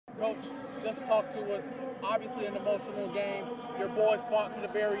Coach, just talk to us. Obviously an emotional game. Your boys fought to the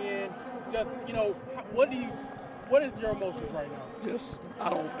very end. Just, what is your emotions right now?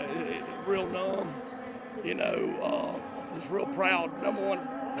 Real numb, just real proud. Number one,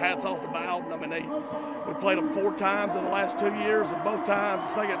 hats off to Bowden. I mean, we played them 4 times in the last 2 years, and both times, the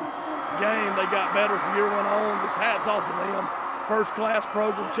second game, they got better as the year went on. Just hats off to them. First-class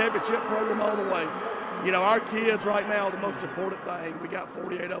program, championship program all the way. Our kids right now are the most important thing. We got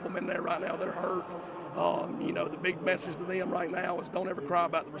 48 of them in there right now. They're hurt. The big message to them right now is don't ever cry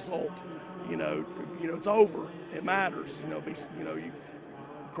about the result. It's over. It matters. You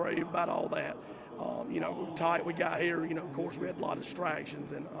crave about all that. We're tight. We got here. Of course, we had a lot of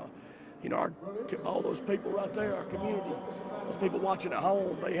distractions, and all those people right there, our community, those people watching at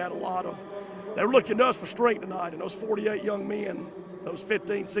home, they were looking to us for strength tonight, and those 48 young men, those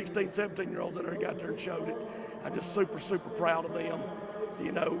 15, 16, 17-year-olds that got there and showed it. I'm just super, super proud of them.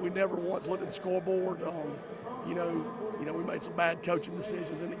 We never once looked at the scoreboard. We made some bad coaching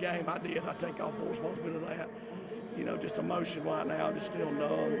decisions in the game. I did. I take all full responsibility of that. Just emotion right now. I'm just still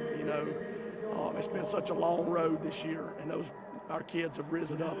numb. It's been such a long road this year, and our kids have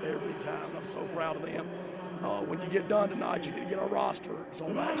risen up every time. I'm so proud of them. When you get done tonight, you need to get our roster. It's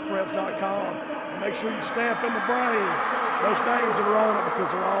on maxpreps.com. And make sure you stamp in the brain those names that are on it,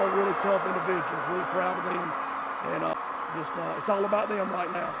 because they're all really tough individuals. Really proud of them. And it's all about them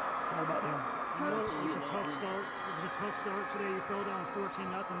right now. It's all about them. It was a tough start. It was a tough start today. You fell down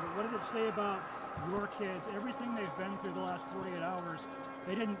 14-0. But what did it say about your kids? Everything they've been through the last 48 hours,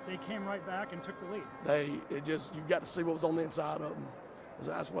 they came right back and took the lead. You got to see what was on the inside of them.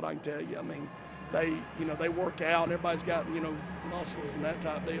 That's what I can tell you. I mean, they work out, and everybody's got, muscles and that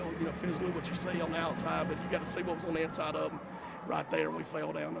type deal, physically what you see on the outside, but you got to see what was on the inside of them right there, and we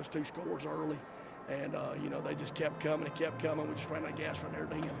fell down those 2 scores early. And, they just kept coming and kept coming. We just ran out of gas right there at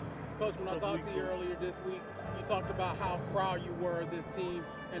the end. Coach, when I talked to you earlier this week, you talked about how proud you were of this team,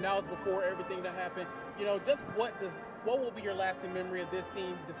 and that was before everything that happened. Just what will be your lasting memory of this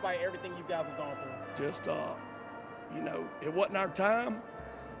team despite everything you guys have gone through? Just, it wasn't our time,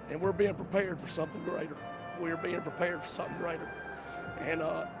 and we're being prepared for something greater. We're being prepared for something greater. And,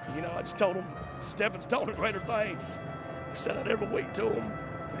 I just told them, stepping stone to greater things. We said that every week to them,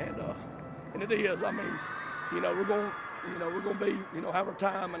 and it is. I mean, we're going to be, have our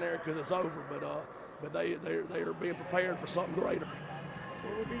time in there because it's over, but they are being prepared for something greater.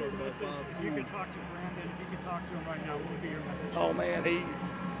 What would be your message if you could talk to Brandon, if you could talk to him right now, what would be your message? Oh, man, he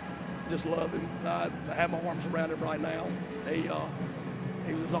just love him. I have my arms around him right now. He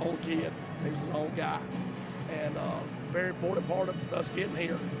was his own kid. He was his own guy. And very important part of us getting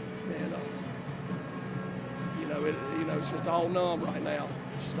here. And, it's just all numb right now.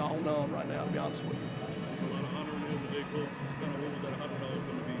 It's just all numb right now, to be honest with you. There's a lot of honoring today, Coach. What was that $100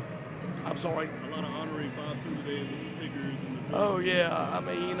 going to be? I'm sorry? A lot of honoring 5-2 today with the stickers and the... Oh, yeah. I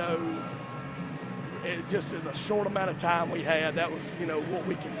mean, just in the short amount of time we had, that was, what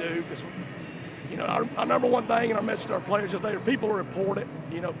we could do. Because, our number one thing and our message to our players is that people are important.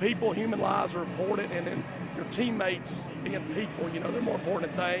 People, human lives are important. And then your teammates being people, they're more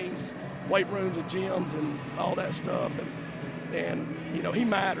important than things. Weight rooms and gyms and all that stuff. And he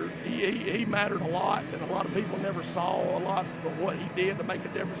mattered. He mattered a lot, and a lot of people never saw a lot of what he did to make a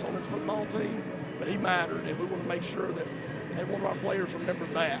difference on this football team. But he mattered, and we want to make sure that every one of our players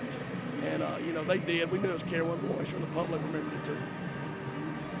remembered that. And, they did. We knew it was Carolyn. We want to make sure the public remembered it too.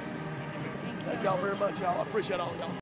 Thank y'all very much, y'all. I appreciate all y'all.